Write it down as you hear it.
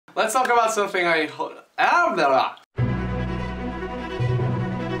Let's talk about something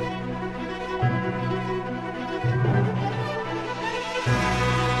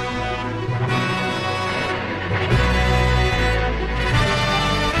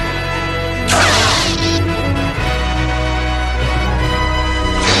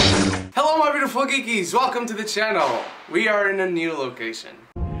Hello my beautiful geekies, welcome to the channel. We are in a new location.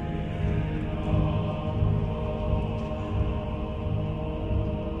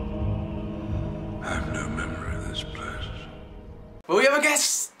 I have no memory of this place. But we have a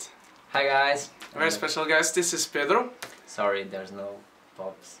guest! Hi guys! A very special guest, this is Pedro. Sorry, there's no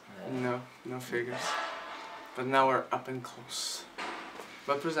pops. No figures. But now we're up and close.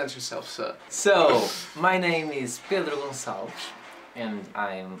 But present yourself, sir. So, my name is Pedro Gonçalves and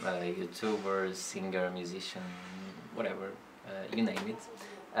I'm a YouTuber, singer, musician, whatever, you name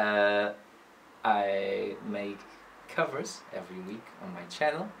it. I make covers every week on my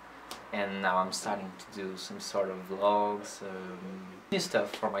channel. And now I'm starting to do some sort of vlogs, new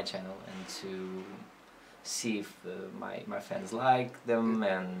stuff for my channel, and to see if my fans like them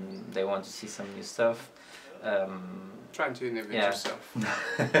and they want to see some new stuff. Trying to innovate yourself.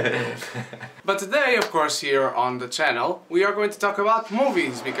 But today, of course, here on the channel, we are going to talk about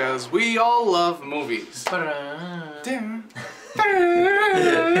movies, because we all love movies. We're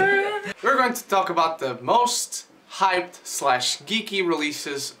going to talk about the most hyped / geeky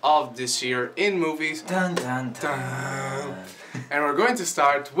releases of this year in movies. Dun, dun, dun. And we're going to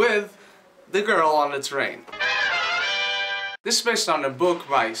start with The Girl on the Train. This is based on a book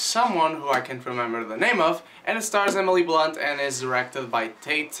by someone who I can't remember the name of, and it stars Emily Blunt and is directed by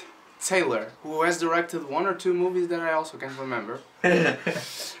Tate Taylor, who has directed 1 or 2 movies that I also can't remember.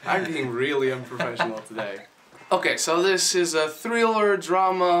 I'm being really unprofessional today. Okay, so this is a thriller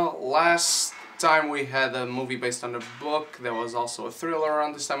drama. Last time we had a movie based on a book that was also a thriller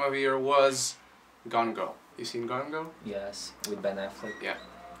around this time of year was Gonc. You seen Gonc? Yes, with Ben Affleck. Yeah.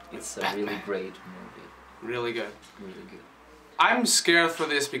 It's a really great movie. Really good. Really good. I'm scared for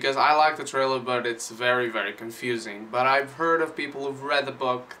this because I like the trailer, but it's very, very confusing. But I've heard of people who've read the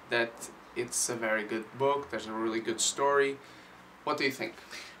book that it's a very good book, there's a really good story. What do you think?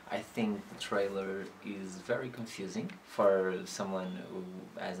 I think the trailer is very confusing for someone who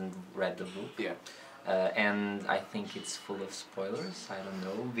hasn't read the book. Yeah. And I think it's full of spoilers, I don't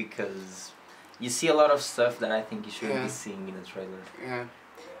know, because you see a lot of stuff that I think you shouldn't be seeing in the trailer. Yeah.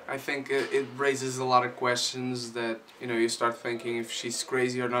 I think it raises a lot of questions that, you know, you start thinking if she's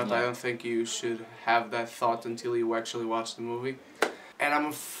crazy or not. Yeah. I don't think you should have that thought until you actually watch the movie. And I'm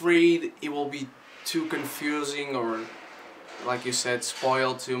afraid it will be too confusing or, like you said,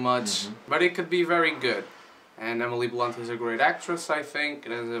 spoil too much. But it could be very good. And Emily Blunt is a great actress, I think.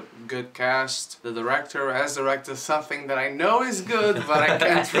 It has a good cast. The director has directed something that I know is good, but I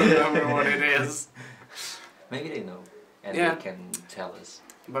can't remember what it is. Maybe they know, and they can tell us.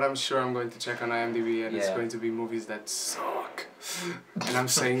 But I'm sure I'm going to check on IMDb and it's going to be movies that suck. And I'm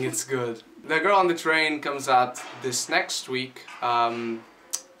saying it's good. The Girl on the Train comes out this next week.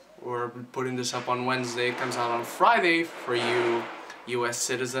 We're putting this up on Wednesday. It comes out on Friday for you US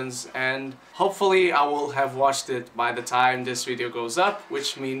citizens, and hopefully I will have watched it by the time this video goes up,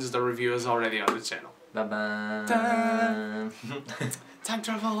 which means the review is already on the channel. Bye bye. Time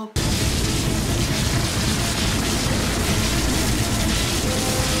travel.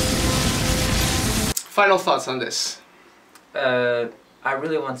 Final thoughts on this? I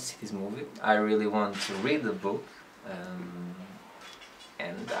really want to see this movie. I really want to read the book.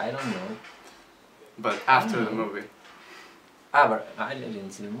 And I don't know. But after the movie. But I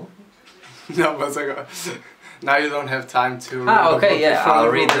didn't see the movie. No, but now you don't have time to read okay, the book. Yeah, I'll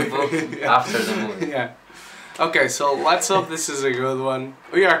read the book after the movie. Yeah. Okay, so let's hope this is a good one.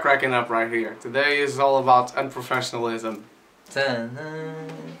 We are cracking up right here. Today is all about unprofessionalism.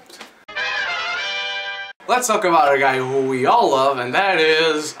 Let's talk about a guy who we all love, and that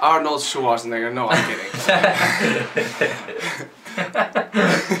is Arnold Schwarzenegger. No, I'm kidding.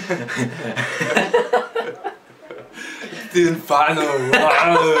 The Inferno.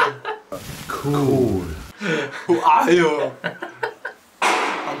 Cool. Who are you?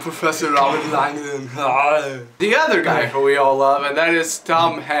 I'm Professor Robert Langdon. The other guy who we all love, and that is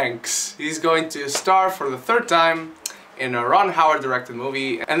Tom Hanks. He's going to star for the 3rd time in a Ron Howard directed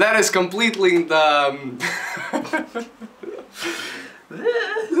movie, and that is completely the...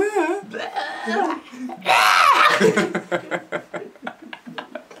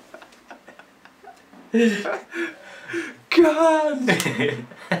 God!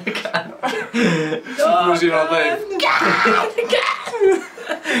 Original thing.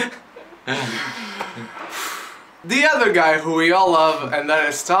 The other guy who we all love, and that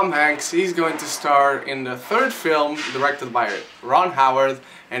is Tom Hanks, he's going to star in the third film directed by Ron Howard,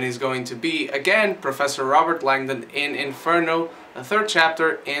 and he's going to be, again, Professor Robert Langdon in Inferno, the third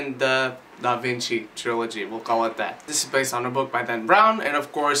chapter in the Da Vinci trilogy, we'll call it that. This is based on a book by Dan Brown, and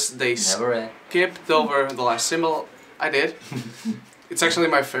of course they skipped over the last symbol. I did. It's actually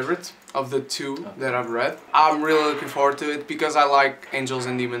my favorite of the two that I've read. I'm really looking forward to it because I like Angels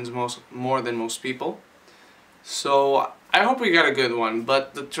and Demons more than most people. So I hope we get a good one,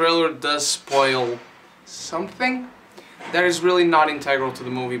 but the trailer does spoil something that is really not integral to the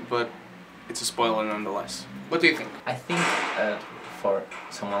movie, but it's a spoiler nonetheless. What do you think? I think for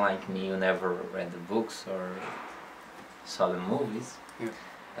someone like me who never read the books or saw the movies,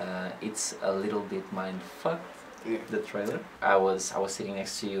 it's a little bit mindfucked. The trailer. I was sitting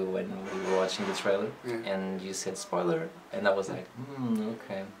next to you when we were watching the trailer, and you said spoiler, and I was like,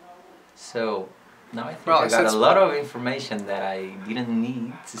 okay. So now I think I got a lot of information that I didn't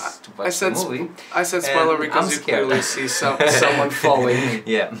need to watch the movie. I said spoiler because you clearly see someone falling.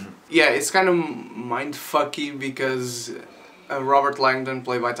 Yeah, it's kind of mindfucky because Robert Langdon,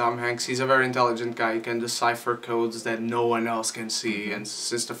 played by Tom Hanks, he's a very intelligent guy. He can decipher codes that no one else can see, and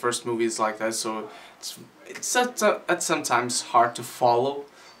since the first movie is like that, so it's sometimes hard to follow,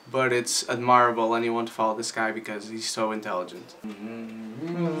 but it's admirable, and you want to follow this guy because he's so intelligent.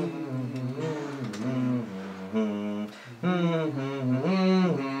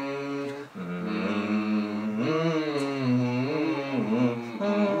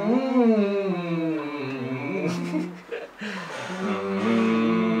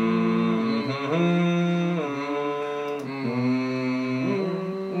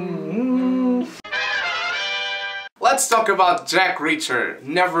 Let's talk about Jack Reacher,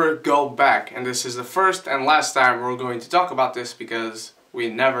 Never Go Back, and this is the first and last time we're going to talk about this because we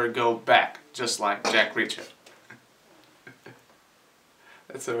never go back, just like Jack Reacher.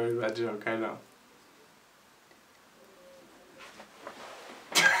 That's a very bad joke, I know.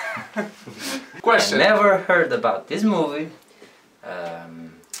 Question. I never heard about this movie.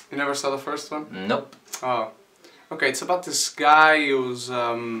 You never saw the first one? Nope. Oh. Okay, it's about this guy who's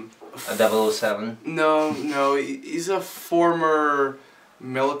a 007? No, he's a former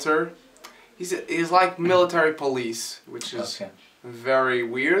military. He's like military police, which is very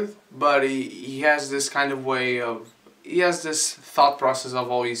weird, but he has this kind of way of, he has this thought process of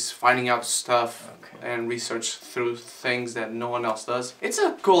always finding out stuff and research through things that no one else does. It's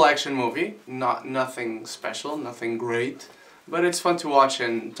a cool action movie, nothing special, nothing great, but it's fun to watch,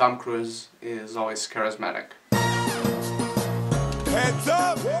 and Tom Cruise is always charismatic. Heads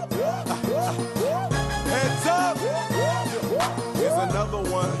up! Heads up! Here's another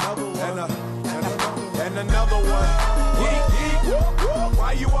one, and another one. Geek.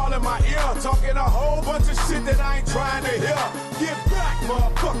 Why you all in my ear talking a whole bunch of shit that I ain't trying to hear? Get back,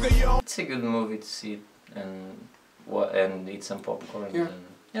 motherfucker, yo! It's a good movie to see and eat some popcorn.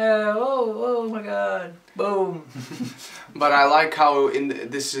 Yeah. Oh my god, boom! But I like how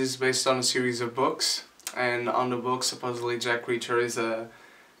this is based on a series of books. And on the book, supposedly Jack Reacher is a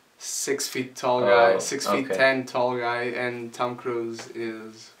 6 feet tall guy, 6 feet 10 tall guy, and Tom Cruise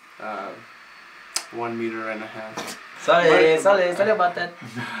is 1.5 meters. Sorry about that.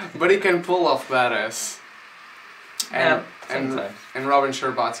 But he can pull off badass. And sometimes. And Robin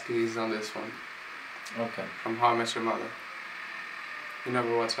Scherbatsky is on this one. Okay. From How I Met Your Mother. You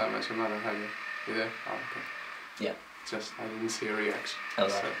never watched How I Met Your Mother, have you? You did? Oh, okay. Yeah. Just I didn't see a reaction. A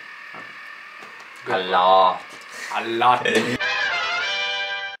lot. So, A lot. A lot.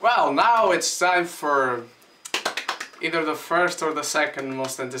 Well, now it's time for either the first or the second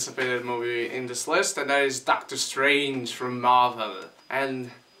most anticipated movie in this list, and that is Doctor Strange from Marvel. And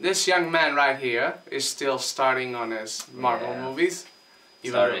this young man right here is still starting on his Marvel movies.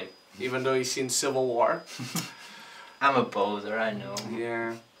 Even though he's seen Civil War. I'm a poser, I know.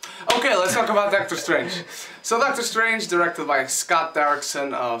 Yeah. Okay, let's talk about Doctor Strange. So Doctor Strange, directed by Scott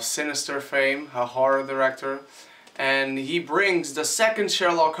Derrickson of Sinister fame, a horror director, and he brings the second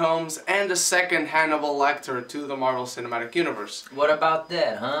Sherlock Holmes and the second Hannibal Lecter to the Marvel Cinematic Universe. What about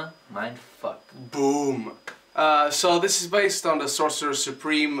that, huh? Mindfuck. Boom. So this is based on the Sorcerer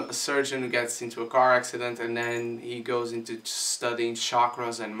Supreme, a surgeon who gets into a car accident and then he goes into studying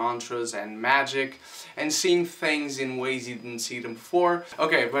chakras and mantras and magic and seeing things in ways he didn't see them before.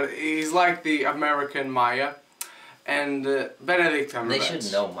 Okay, but he's like the American Maya and Benedict Cumberbatch. They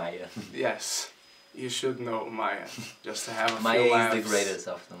should know Maya. Yes, you should know Maya, just to have a Maya few laughs. is the greatest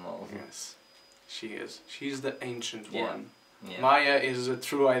of them all. Yes, she is. She's the ancient one. Yeah. Maya is the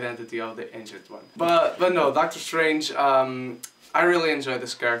true identity of the injured one. But no, Doctor Strange, I really enjoy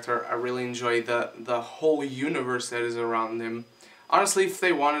this character. I really enjoy the whole universe that is around him. Honestly, if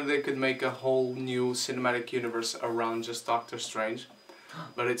they wanted, they could make a whole new cinematic universe around just Doctor Strange.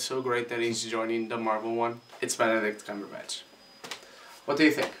 But it's so great that he's joining the Marvel one. It's Benedict Cumberbatch. What do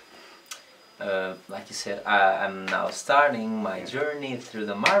you think? Like you said, I'm now starting my journey through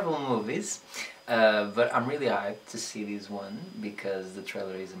the Marvel movies, but I'm really hyped to see this one because the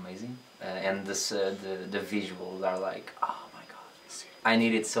trailer is amazing, and the visuals are like, oh my god, I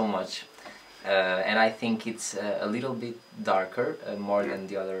need it so much, and I think it's a little bit darker, more than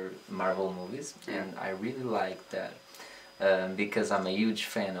the other Marvel movies, and I really like that. Because I'm a huge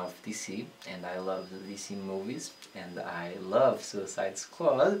fan of DC and I love the DC movies and I love Suicide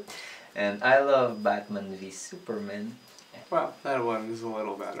Squad and I love Batman v Superman. Well, that one is a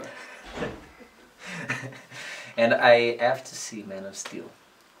little better. And I have to see Man of Steel.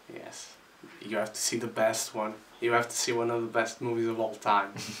 Yes, you have to see the best one. You have to see one of the best movies of all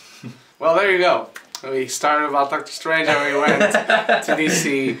time. Well, there you go. We started about Doctor Strange and we went to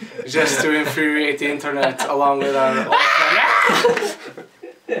DC just to infuriate the internet along with our old friend.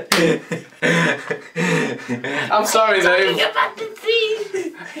 I'm sorry, Dave.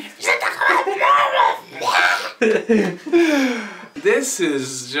 This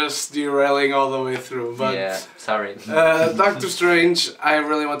is just derailing all the way through, but yeah, sorry. Doctor Strange, I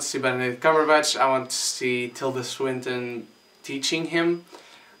really want to see Benedict Cumberbatch. I want to see Tilda Swinton teaching him.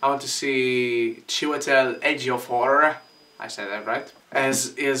 I want to see Chiwetel Ejiofor, I said that right,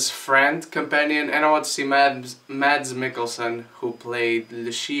 as his friend, companion, and I want to see Mads Mikkelsen, who played Le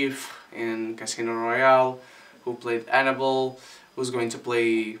Chiffre in Casino Royale, who played Annabelle, who's going to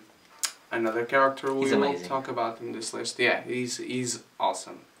play another character we will talk about in this list. Yeah, he's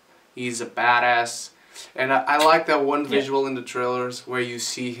awesome. He's a badass, and I like that one visual in the trailers where you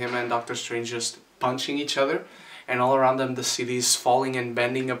see him and Doctor Strange just punching each other. And all around them the city is falling and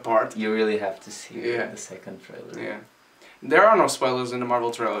bending apart. You really have to see the second trailer. Yeah. There are no spoilers in the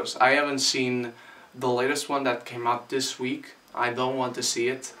Marvel trailers. I haven't seen the latest one that came out this week. I don't want to see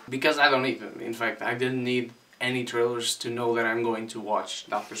it. Because I don't need them. In fact, I didn't need any trailers to know that I'm going to watch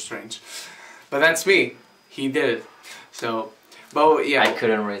Doctor Strange. But that's me. He did it. So, but yeah. I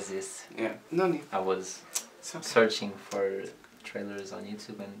couldn't resist. Yeah. No need. I was searching for trailers on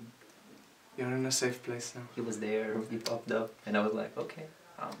YouTube and you're in a safe place now. He was there, he popped up, and I was like, okay,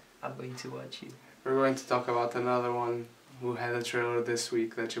 I'm going to watch you. We're going to talk about another one who had a trailer this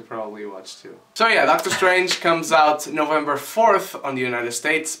week that you probably watched too. So yeah, Doctor Strange comes out November 4th on the United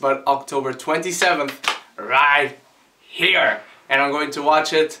States, but October 27th right here. And I'm going to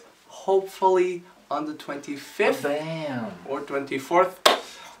watch it hopefully on the 25th or 24th.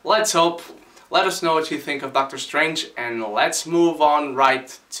 Let's hope. Let us know what you think of Doctor Strange, and let's move on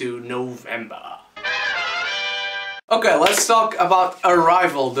right to November. Okay, let's talk about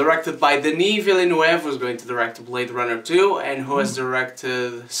Arrival, directed by Denis Villeneuve, who's going to direct Blade Runner 2, and who has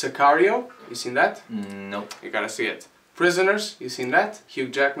directed Sicario. You seen that? Nope. You gotta see it. Prisoners, you seen that? Hugh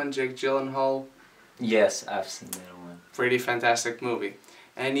Jackman, Jake Gyllenhaal. Yes, I've seen that one. Pretty fantastic movie.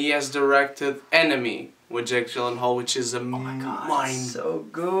 And he has directed Enemy with Jake Gyllenhaal, which is a so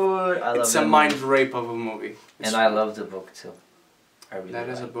good. I love it's a mind rape of a movie. And I love the book too. I really That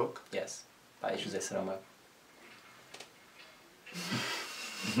is a book? Yes, by José Saramago.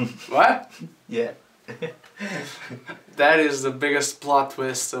 What? Yeah. That is the biggest plot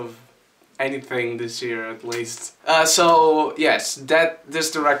twist of anything this year, at least. So yes,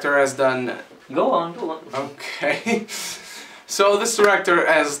 this director has done. Go on. Okay. So this director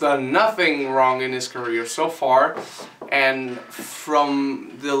has done nothing wrong in his career so far, and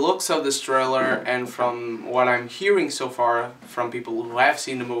from the looks of this trailer and from what I'm hearing so far from people who have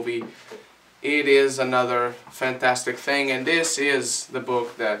seen the movie, it is another fantastic thing, and this is the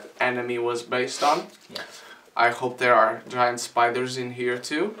book that Enemy was based on. Yes. I hope there are giant spiders in here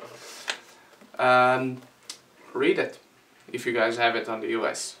too. Read it, if you guys have it on the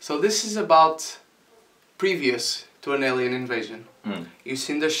US. So this is about previous to an alien invasion. You've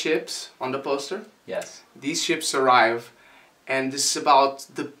seen the ships on the poster? Yes. These ships arrive, and this is about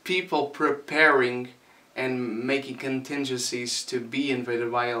the people preparing and making contingencies to be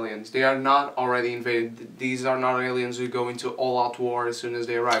invaded by aliens. They are not already invaded. These are not aliens who go into all-out war as soon as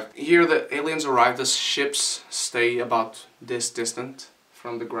they arrive. Here the aliens arrive, the ships stay about this distant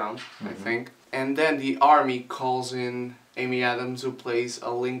from the ground, I think. And then the army calls in Amy Adams, who plays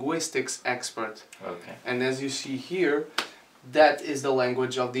a linguistics expert. Okay. And as you see here, that is the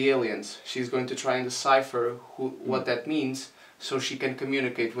language of the aliens. She's going to try and decipher what that means, so she can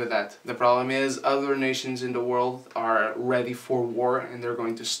communicate with that. The problem is other nations in the world are ready for war and they're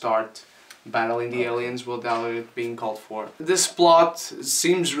going to start battling the aliens without it being called for. This plot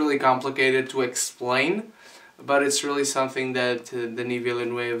seems really complicated to explain, but it's really something that Denis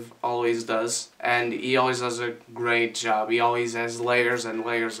Villeneuve always does, and he always does a great job. He always has layers and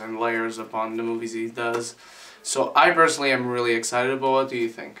layers and layers upon the movies he does. So I personally am really excited about. What do you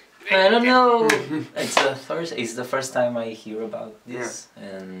think? I don't know. It's the first time I hear about this,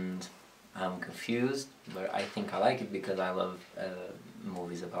 and I'm confused. But I think I like it because I love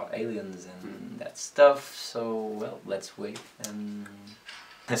movies about aliens and that stuff. So well, let's wait. And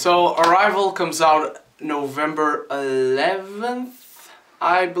so Arrival comes out November 11th,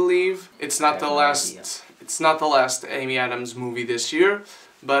 I believe. It's not the last. It's not the last Amy Adams movie this year,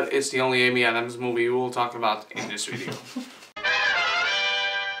 but it's the only Amy Adams movie we will talk about in this video.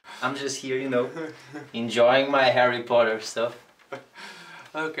 I'm just here, you know, enjoying my Harry Potter stuff.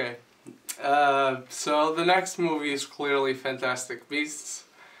 Okay. So the next movie is clearly Fantastic Beasts,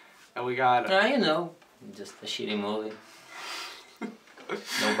 and we got. You know, just a shitty movie.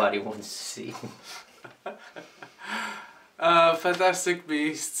 Nobody wants to see. Fantastic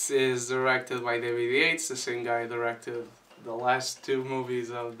Beasts is directed by David Yates, the same guy who directed the last two movies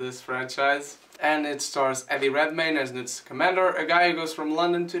of this franchise. And it stars Eddie Redmayne as its commander, a guy who goes from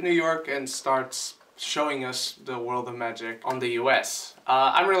London to New York and starts showing us the world of magic on the US.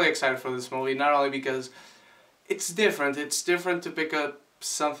 I'm really excited for this movie, not only because it's different to pick up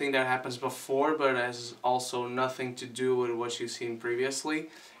something that happens before, but has also nothing to do with what you've seen previously.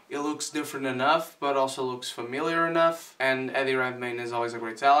 It looks different enough, but also looks familiar enough, and Eddie Redmayne is always a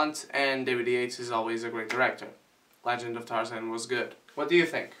great talent, and David Yates is always a great director. Legend of Tarzan was good. What do you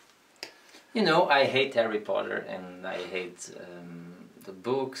think? You know, I hate Harry Potter and I hate the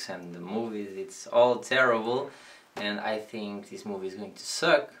books and the movies. It's all terrible, and I think this movie is going to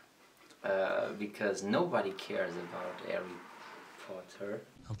suck because nobody cares about Harry Potter.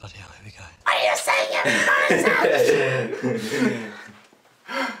 Oh bloody hell, here we go. What are you saying?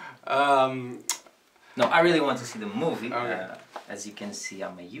 No, I really want to see the movie. Okay. As you can see,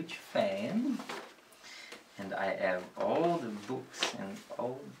 I'm a huge fan, and I have all the books and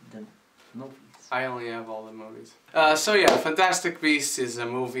all the movies. I only have all the movies. So yeah, Fantastic Beasts is a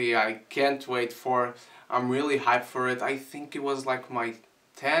movie I can't wait for. I'm really hyped for it. I think it was like my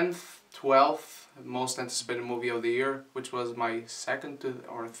 10th, 12th most anticipated movie of the year, which was my second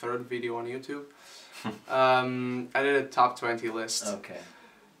or third video on YouTube. I did a top 20 list. Okay.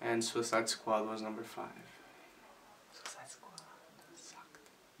 And Suicide Squad was number 5. Suicide Squad sucked.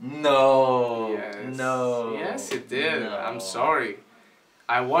 No. Yes. No. Yes, it did. No. I'm sorry.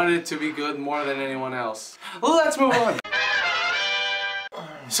 I wanted it to be good more than anyone else. Let's move on.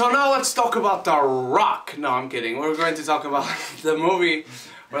 So now let's talk about The Rock. No, I'm kidding. We're going to talk about the movie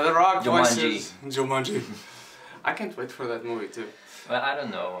where The Rock voices Jumanji. I can't wait for that movie too. Well, I don't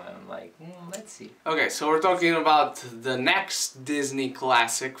know. I'm like, let's see. Okay, so we're talking about the next Disney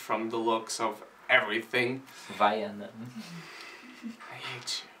classic from the looks of everything. Vienna. I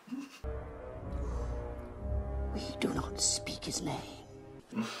hate you. We do not speak his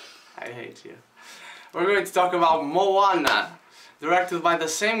name. I hate you. We're going to talk about Moana, directed by the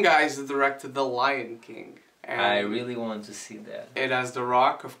same guys that directed The Lion King. And I really want to see that. it has The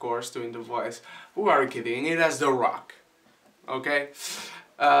Rock, of course, doing the voice. Who are you kidding? It has The Rock. Okay?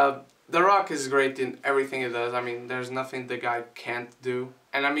 The Rock is great in everything he does. I mean, there's nothing the guy can't do.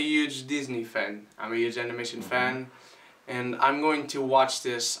 And I'm a huge Disney fan. I'm a huge animation fan. And I'm going to watch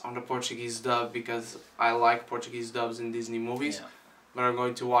this on the Portuguese dub because I like Portuguese dubs in Disney movies. Yeah. But I'm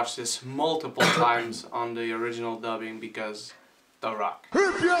going to watch this multiple times on the original dubbing because The Rock.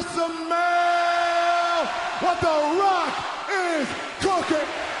 If you smell what The Rock is cooking.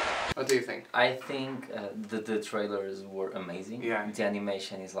 What do you think? I think the trailers were amazing. Yeah. The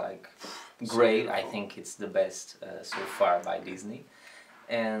animation is like great. I beautiful. think it's the best so far by Disney.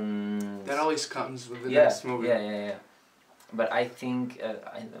 And That always comes with the yeah, next movie. yeah. But I think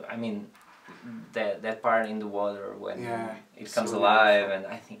I mean that part in the water when it comes so alive,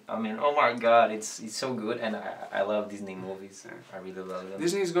 beautiful. and I mean, oh my god, it's so good, and I love Disney movies. Yeah. I really love them.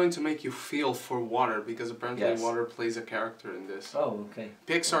 Disney is going to make you feel for water because apparently Yes. water plays a character in this. Oh, okay.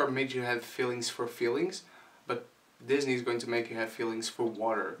 Pixar made you have feelings for feelings, but Disney is going to make you have feelings for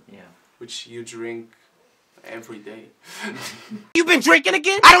water, Yeah. which you drink every day. You been drinking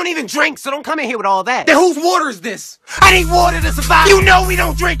again? I don't even drink, so don't come in here with all that. Then whose water is this? I need water to survive. You know we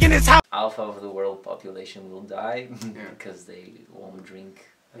don't drink in this house. Half of the world population will die Yeah. because they won't drink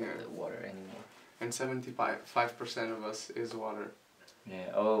the water anymore. And 75% of us is water.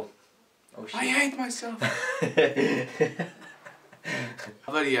 Yeah. Oh shit. I hate myself.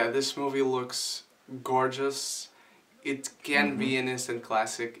 But yeah, this movie looks gorgeous. It can be an instant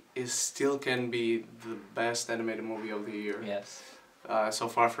classic. It still can be the best animated movie of the year. Yes. So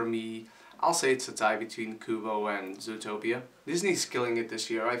far for me, I'll say it's a tie between Kubo and Zootopia. Disney's killing it this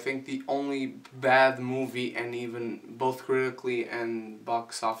year. I think the only bad movie, and even both critically and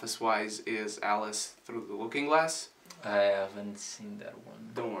box office wise, is Alice Through the Looking Glass. I haven't seen that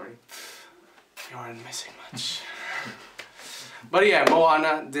one. Don't worry, you aren't missing much. But yeah,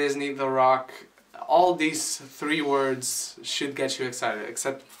 Moana, Disney, The Rock, all these three words should get you excited,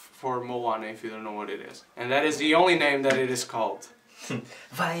 except for Moana if you don't know what it is. And that is the only name that it is called.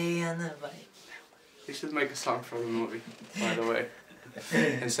 Vaiana, vai. You should make a song for the movie, by the way.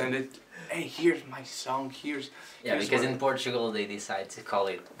 And send it, hey, here's my song, here's because in Portugal they decide to call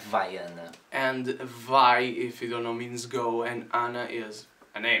it Vaiana. And Vai, if you don't know, means go, and Ana is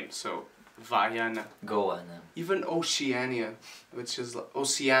a name, so Vaiana. Goana. Even Oceania, which is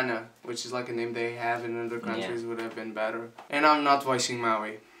Oceania, which is like a name they have in other countries, would have been better. And I'm not voicing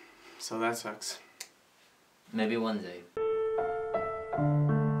Maui, so that sucks. Maybe one day.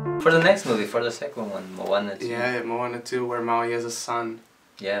 For the next movie, for the second one, Moana 2. Yeah, Moana 2, where Maui has a son.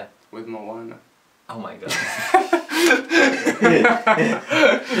 Yeah. With Moana. Oh my god.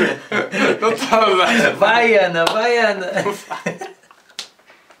 Don't tell that. Vaiana, Vaiana.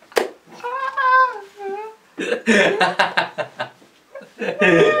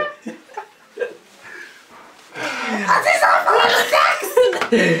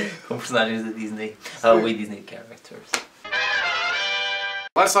 Com personagens da Disney. We Disney characters.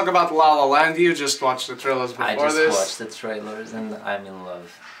 Let's talk about La La Land. You just watched the trailers before this. I just watched the trailers and I'm in love.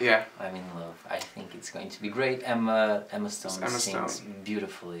 Yeah. I'm in love. I think it's going to be great. Emma Stone sings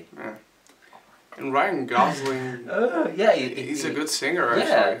beautifully. Yeah. And Ryan Gosling. Yeah, he's a good singer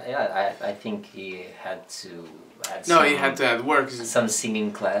actually. Yeah. I think he had to. He had to add work. Some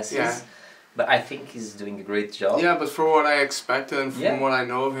singing classes. Yeah. But I think he's doing a great job. Yeah, but for what I expected and from what I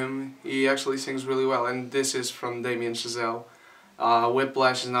know of him, he actually sings really well. And this is from Damien Chazelle.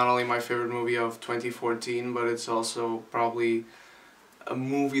 Whiplash is not only my favorite movie of 2014, but it's also probably a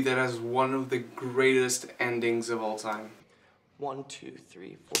movie that has one of the greatest endings of all time. 1, 2,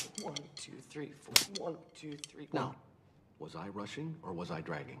 3, 4. 1, 2, 3, 4. 1, 2, 3. Now, was I rushing or was I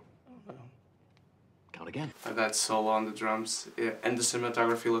dragging? Count again. That solo on the drums, and the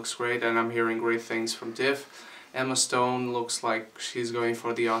cinematography looks great, and I'm hearing great things from Tiff. Emma Stone looks like she's going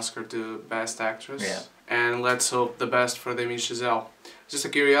for the Oscar to Best Actress. Yeah. And let's hope the best for Damien Chazelle. Just a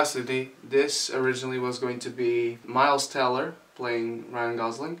curiosity, this originally was going to be Miles Teller playing Ryan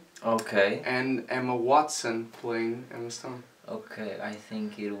Gosling. Okay. And Emma Watson playing Emma Stone. Okay, I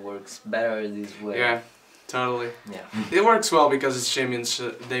think it works better this way. Yeah, totally. Yeah. It works well because it's Damien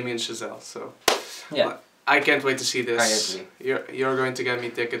Chazelle, so... Yeah. I can't wait to see this. I agree. You're going to get me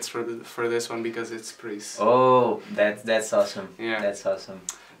tickets for this one because it's pretty. Oh, that's awesome. Yeah. That's awesome.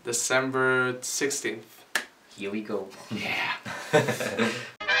 December 16th. Here we go. Yeah.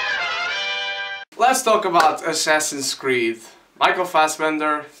 Let's talk about Assassin's Creed. Michael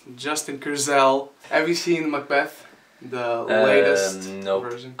Fassbender, Justin Kurzel. Have you seen Macbeth? The latest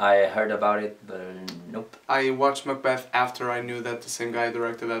version? I heard about it, but nope. I watched Macbeth after I knew that the same guy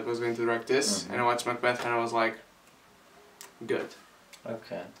directed that was going to direct this. And I watched Macbeth and I was like, good.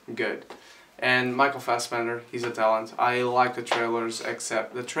 Okay. Good. And Michael Fassbender, he's a talent. I like the trailers,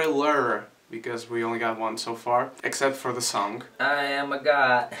 except the trailer, because we only got one so far, except for the song. I am a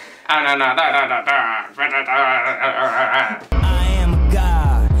god. I am a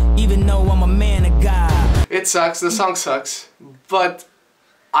god, even though I'm a man of God. It sucks, the song sucks, but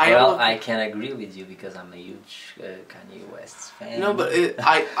I can agree with you because I'm a huge Kanye West fan. No, but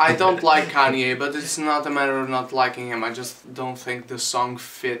I don't like Kanye, but it's not a matter of not liking him. I just don't think the song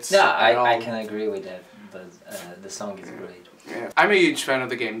fits. Yeah, I can agree with that, but the song is great. Yeah. I'm a huge fan of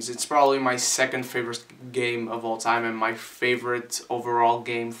the games. It's probably my second favorite game of all time and my favorite overall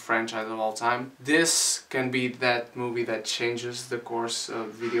game franchise of all time. This can be that movie that changes the course of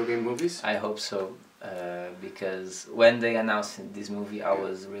video game movies. I hope so. Because when they announced this movie I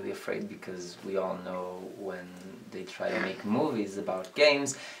was really afraid, because we all know when they try to make movies about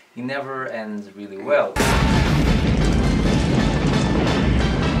games it never ends really well.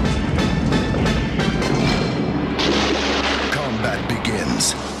 Combat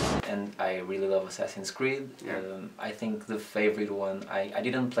begins. And I really love Assassin's Creed. Yeah. I think the favorite one, I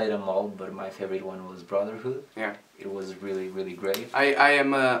didn't play them all, but my favorite one was Brotherhood. Yeah. It was really, really great. I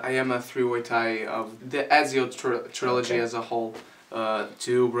am a three-way tie of the Ezio trilogy as a whole,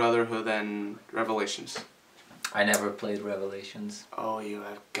 to Brotherhood and Revelations. I never played Revelations. Oh, you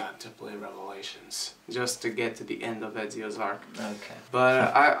have got to play Revelations just to get to the end of Ezio's arc. Okay.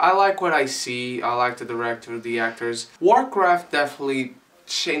 But I like what I see. I like the director, the actors. Warcraft definitely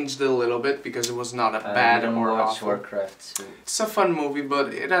changed it a little bit because it was not a bad or awful. Warcraft too. It's a fun movie,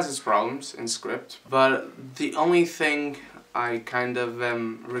 but it has its problems in script. But the only thing I kind of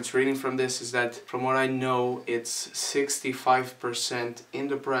am retreating from this is that, from what I know, it's 65% in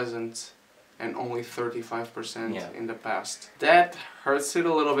the present and only 35% in the past. That hurts it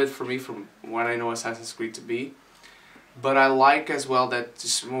a little bit for me from what I know Assassin's Creed to be. But I like as well that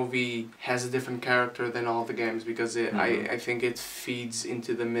this movie has a different character than all the games, because I think it feeds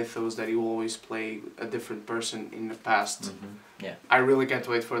into the mythos that you always play a different person in the past. Yeah. I really can't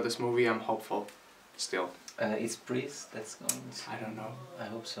wait for this movie. I'm hopeful still. It's Priest that's going to... I don't know. I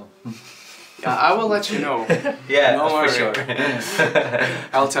hope so. Yeah, I will let you know. Yeah, no for worry. sure.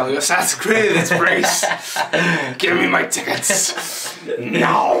 I'll tell you, Assassin's Creed, it's Priest. Give me my tickets.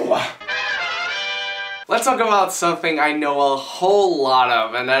 No! Let's talk about something I know a whole lot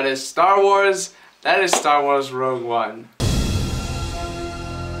of, and that is Star Wars. That is Star Wars Rogue One.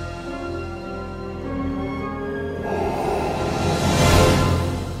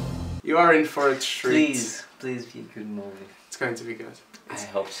 You are in for a treat. Please be a good movie. It's going to be good. I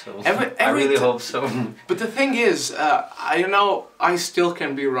hope so. I really hope so. But the thing is, I know I still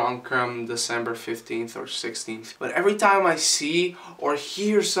can be wrong come December 15th or 16th, but every time I see or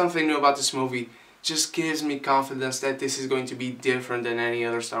hear something new about this movie, just gives me confidence that this is going to be different than any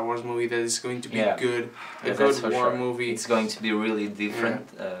other Star Wars movie, that it's going to be good, a good war movie. It's going to be really different.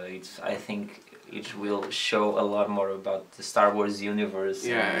 I think it will show a lot more about the Star Wars universe.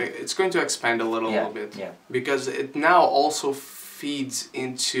 Yeah, it's going to expand a little bit. Yeah. Because it now also feeds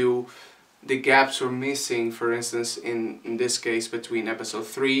into the gaps we're missing, for instance, in this case, between Episode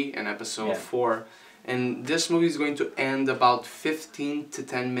 3 and Episode 4. And this movie is going to end about 15 to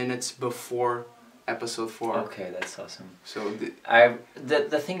 10 minutes before Episode 4. Okay, that's awesome. So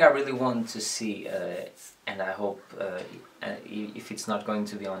the thing I really want to see, and I hope if it's not going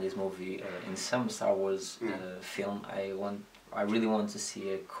to be on this movie, in some Star Wars film, I really want to see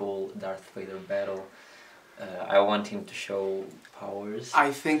a cool Darth Vader battle. I want him to show powers.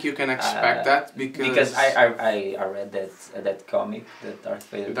 I think you can expect that because I read that comic, that Darth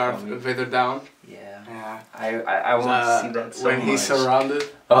Vader comic. Vader Down. Yeah. I want to see that so when much. he's surrounded.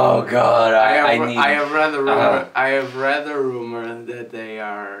 Oh God, I have read the rumor. I have read the rumor that they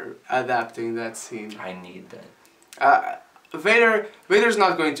are adapting that scene. I need that. Vader's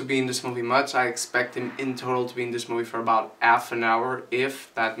not going to be in this movie much. I expect him in total to be in this movie for about half an hour,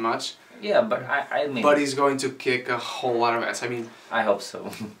 if that much. Yeah, but I mean... But he's going to kick a whole lot of ass. I mean... I hope so.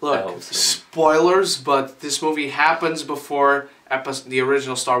 Look, I hope so. Spoilers, but this movie happens before the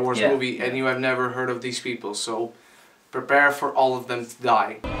original Star Wars movie, and you have never heard of these people, so prepare for all of them to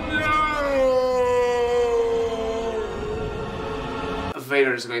die.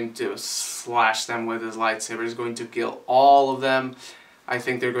 Vader is going to slash them with his lightsaber. He's going to kill all of them. I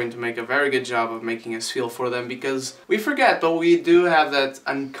think they're going to make a very good job of making us feel for them, because we forget, but we do have that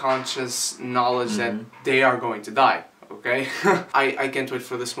unconscious knowledge that they are going to die, okay? I can't wait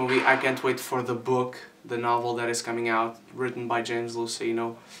for this movie. I can't wait for the book, the novel that is coming out, written by James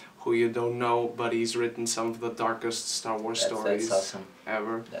Luceno, who you don't know, but he's written some of the darkest Star Wars stories awesome.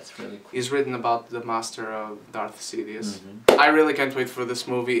 Ever. That's really cool. He's written about the master of Darth Sidious. I really can't wait for this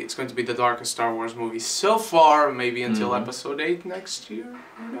movie. It's going to be the darkest Star Wars movie so far, maybe until Episode 8 next year,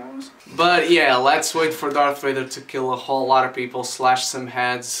 who knows? But yeah, let's wait for Darth Vader to kill a whole lot of people, slash some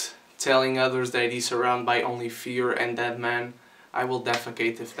heads, telling others that he's surrounded by only fear and dead men. I will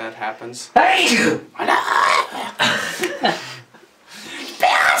defecate if that happens. Hey!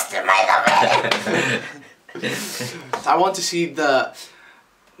 I want to see the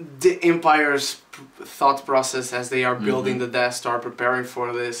Empire's thought process as they are building the Death Star, preparing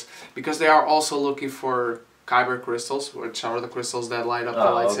for this, because they are also looking for Kyber crystals, which are the crystals that light up the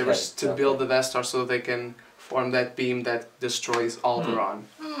lightsabers, to build the Death Star so they can form that beam that destroys Alderaan.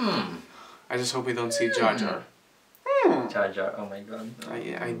 I just hope we don't see Jar Jar. Jar Jar, oh my God.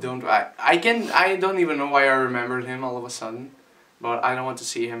 I don't even know why I remembered him all of a sudden, but I don't want to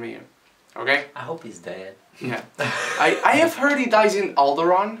see him here. Okay? I hope he's dead. Yeah. I have heard he dies in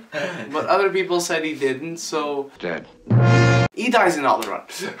Alderaan, but other people said he didn't, so... Dead. He dies in Alderaan.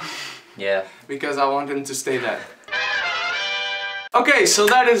 Yeah. Because I want him to stay dead. Okay, so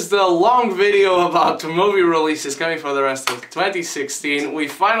that is the long video about movie releases coming for the rest of 2016. We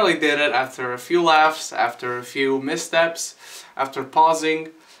finally did it after a few laughs, after a few missteps. after pausing.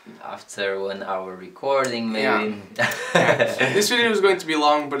 After 1 hour recording, maybe. Yeah. This video is going to be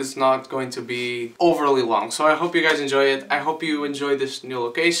long, but it's not going to be overly long. So I hope you guys enjoy it. I hope you enjoyed this new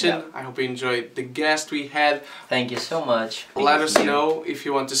location. Yeah. I hope you enjoyed the guest we had. Thank you so much. Let us know if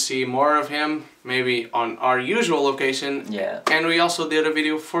you want to see more of him, maybe on our usual location. Yeah. And we also did a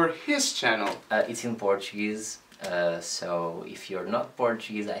video for his channel. It's in Portuguese, so if you're not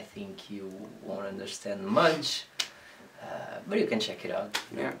Portuguese, I think you won't understand much. But you can check it out.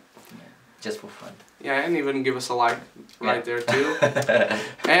 Yeah. Just for fun. Yeah, and even give us a like right there too.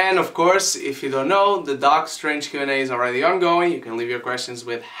 And of course, if you don't know, the Doc Strange Q&A is already ongoing. You can leave your questions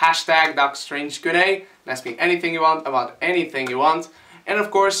with hashtag DocStrangeQ&A. Ask me anything you want about anything you want. And of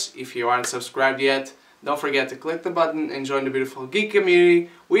course, if you aren't subscribed yet, don't forget to click the button and join the beautiful geek community,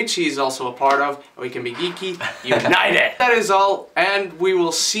 which he's also a part of, and we can be geeky united. That is all, and we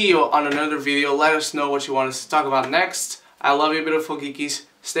will see you on another video. Let us know what you want us to talk about next. I love you, beautiful geekies.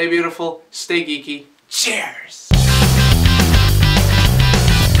 Stay beautiful, stay geeky. Cheers!